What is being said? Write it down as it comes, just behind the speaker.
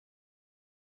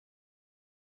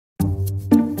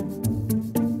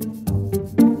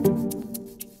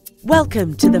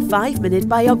Welcome to the 5 Minute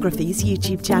Biographies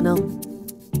YouTube channel.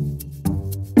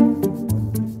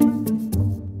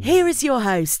 Here is your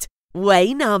host,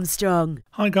 Wayne Armstrong.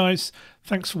 Hi guys,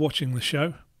 thanks for watching the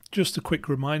show. Just a quick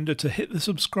reminder to hit the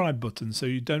subscribe button so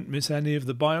you don't miss any of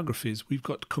the biographies we've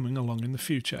got coming along in the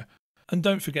future. And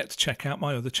don't forget to check out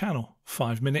my other channel,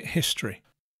 5 Minute History.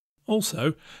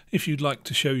 Also, if you'd like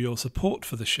to show your support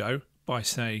for the show by,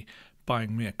 say,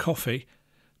 buying me a coffee,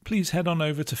 please head on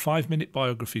over to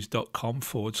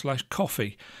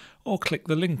 5minutebiographies.com/coffee or click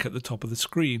the link at the top of the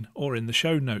screen or in the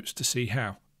show notes to see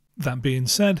how. That being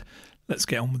said, let's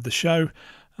get on with the show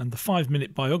and the 5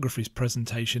 Minute Biographies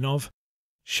presentation of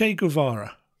Che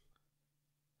Guevara.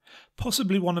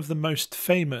 Possibly one of the most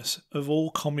famous of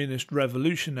all communist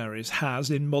revolutionaries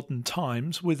has, in modern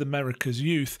times, with America's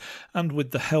youth and with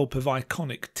the help of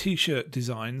iconic t-shirt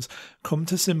designs, come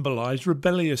to symbolise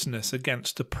rebelliousness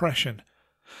against oppression.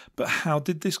 But how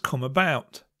did this come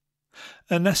about?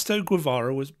 Ernesto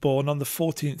Guevara was born on the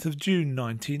 14th of June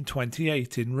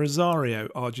 1928 in Rosario,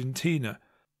 Argentina.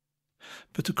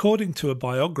 But according to a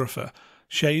biographer,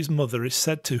 Che's mother is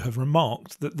said to have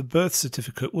remarked that the birth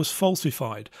certificate was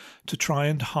falsified to try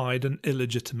and hide an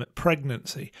illegitimate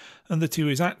pregnancy, and that he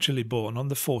was actually born on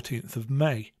the 14th of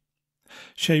May.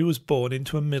 Che was born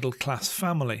into a middle-class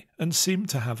family and seemed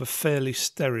to have a fairly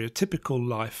stereotypical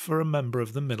life for a member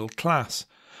of the middle class.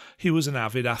 He was an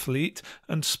avid athlete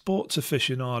and sports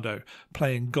aficionado,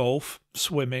 playing golf,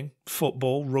 swimming,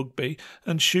 football, rugby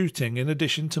and shooting, in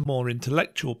addition to more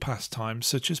intellectual pastimes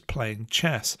such as playing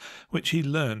chess, which he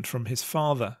learned from his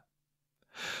father.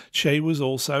 Che was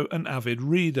also an avid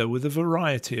reader with a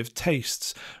variety of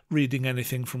tastes, reading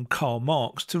anything from Karl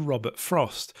Marx to Robert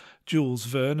Frost, Jules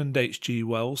Verne and H.G.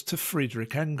 Wells to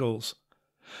Friedrich Engels.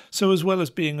 So as well as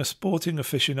being a sporting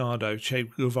aficionado, Che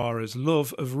Guevara's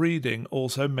love of reading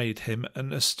also made him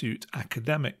an astute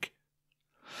academic.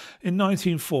 In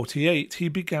 1948 he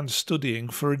began studying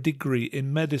for a degree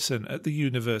in medicine at the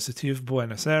University of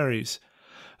Buenos Aires.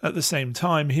 At the same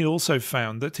time he also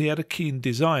found that he had a keen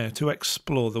desire to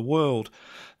explore the world.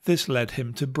 This led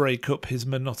him to break up his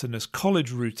monotonous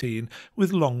college routine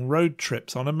with long road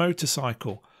trips on a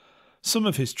motorcycle. Some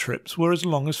of his trips were as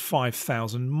long as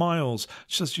 5,000 miles,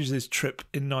 such as his trip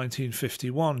in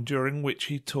 1951, during which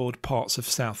he toured parts of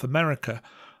South America,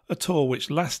 a tour which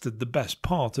lasted the best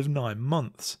part of 9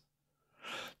 months.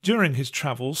 During his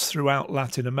travels throughout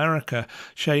Latin America,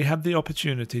 Che had the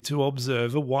opportunity to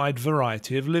observe a wide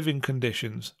variety of living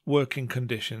conditions, working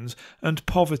conditions, and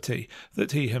poverty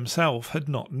that he himself had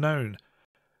not known.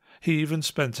 He even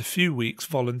spent a few weeks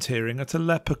volunteering at a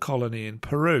leper colony in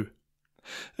Peru.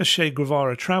 As Che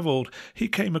Guevara travelled, he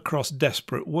came across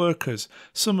desperate workers,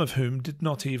 some of whom did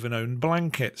not even own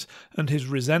blankets, and his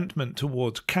resentment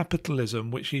towards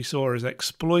capitalism, which he saw as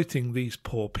exploiting these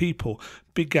poor people,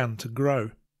 began to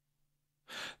grow.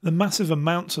 The massive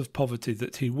amounts of poverty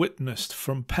that he witnessed,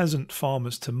 from peasant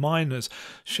farmers to miners,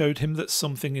 showed him that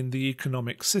something in the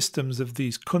economic systems of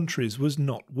these countries was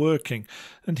not working,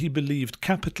 and he believed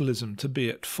capitalism to be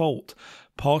at fault,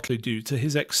 partly due to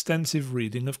his extensive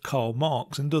reading of Karl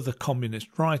Marx and other communist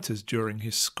writers during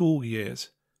his school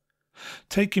years.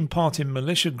 Taking part in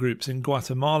militia groups in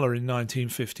Guatemala in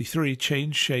 1953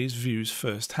 changed Che's views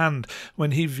firsthand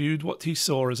when he viewed what he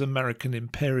saw as American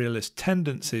imperialist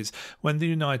tendencies when the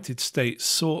United States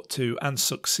sought to and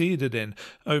succeeded in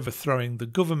overthrowing the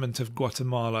government of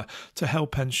Guatemala to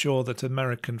help ensure that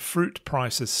American fruit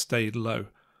prices stayed low.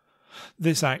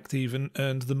 This act even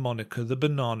earned the moniker the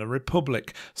Banana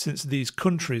Republic, since these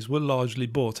countries were largely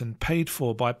bought and paid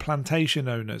for by plantation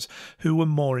owners who were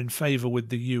more in favour with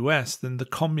the US than the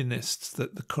communists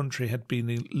that the country had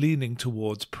been leaning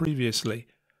towards previously.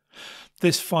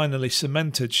 This finally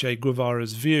cemented Che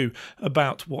Guevara's view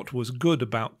about what was good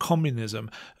about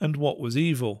communism and what was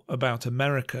evil about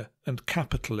America and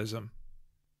capitalism.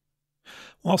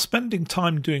 While spending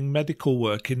time doing medical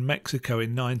work in Mexico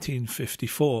in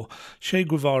 1954, Che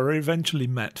Guevara eventually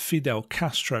met Fidel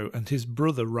Castro and his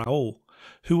brother Raúl,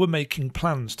 who were making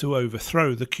plans to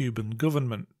overthrow the Cuban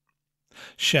government.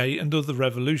 Che and other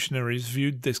revolutionaries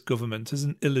viewed this government as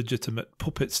an illegitimate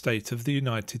puppet state of the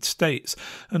United States,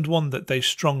 and one that they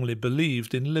strongly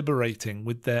believed in liberating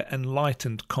with their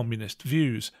enlightened communist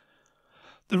views.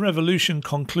 The revolution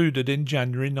concluded in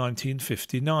January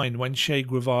 1959 when Che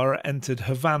Guevara entered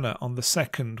Havana on the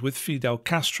 2nd, with Fidel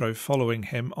Castro following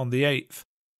him on the 8th.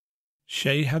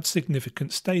 Che had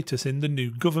significant status in the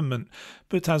new government,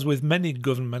 but as with many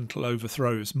governmental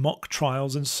overthrows, mock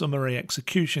trials and summary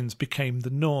executions became the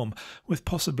norm, with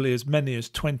possibly as many as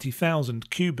 20,000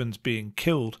 Cubans being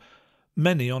killed.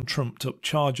 many on trumped-up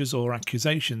charges or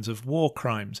accusations of war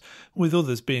crimes, with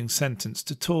others being sentenced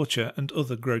to torture and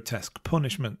other grotesque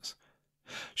punishments.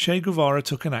 Che Guevara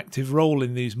took an active role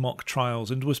in these mock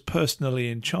trials and was personally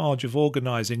in charge of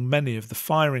organising many of the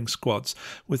firing squads,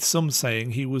 with some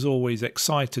saying he was always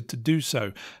excited to do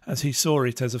so, as he saw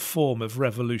it as a form of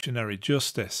revolutionary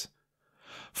justice.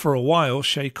 For a while,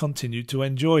 Che continued to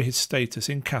enjoy his status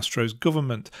in Castro's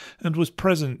government and was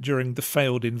present during the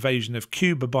failed invasion of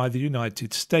Cuba by the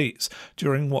United States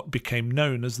during what became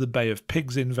known as the Bay of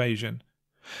Pigs invasion.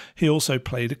 He also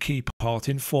played a key part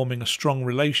in forming a strong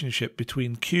relationship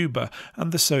between Cuba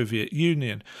and the Soviet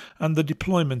Union, and the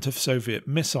deployment of Soviet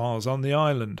missiles on the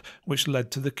island, which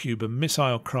led to the Cuban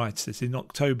Missile Crisis in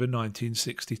October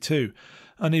 1962,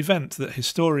 an event that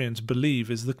historians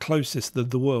believe is the closest that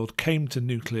the world came to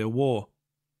nuclear war.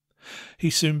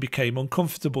 He soon became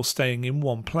uncomfortable staying in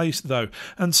one place, though,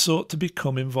 and sought to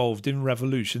become involved in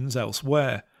revolutions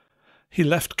elsewhere. He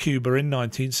left Cuba in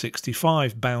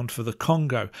 1965, bound for the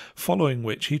Congo, following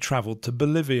which he travelled to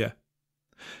Bolivia.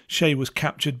 Che was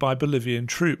captured by Bolivian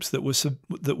troops that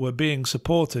were being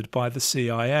supported by the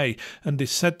CIA, and is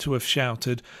said to have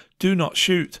shouted, "Do not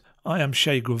shoot, I am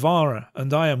Che Guevara,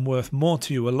 and I am worth more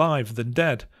to you alive than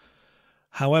dead."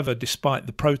 However, despite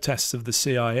the protests of the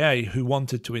CIA, who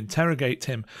wanted to interrogate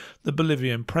him, the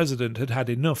Bolivian president had had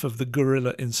enough of the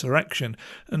guerrilla insurrection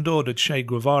and ordered Che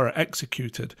Guevara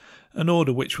executed, an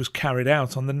order which was carried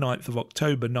out on the 9th of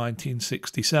October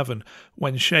 1967,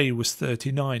 when Che was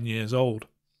 39 years old.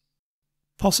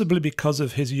 Possibly because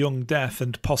of his young death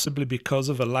and possibly because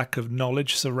of a lack of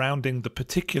knowledge surrounding the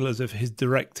particulars of his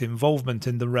direct involvement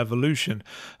in the revolution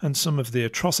and some of the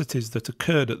atrocities that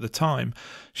occurred at the time,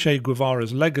 Che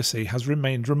Guevara's legacy has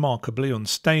remained remarkably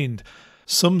unstained.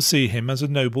 Some see him as a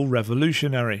noble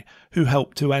revolutionary who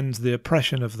helped to end the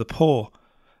oppression of the poor.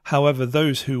 However,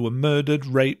 those who were murdered,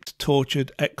 raped,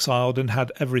 tortured, exiled and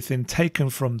had everything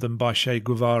taken from them by Che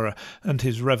Guevara and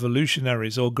his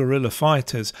revolutionaries or guerrilla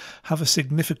fighters have a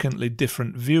significantly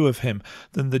different view of him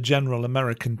than the general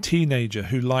American teenager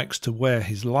who likes to wear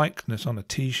his likeness on a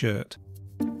t-shirt.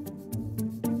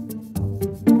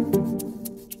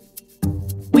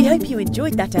 We hope you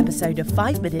enjoyed that episode of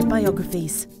 5-Minute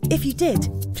Biographies. If you did,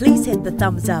 please hit the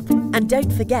thumbs up and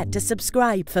don't forget to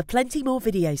subscribe for plenty more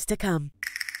videos to come.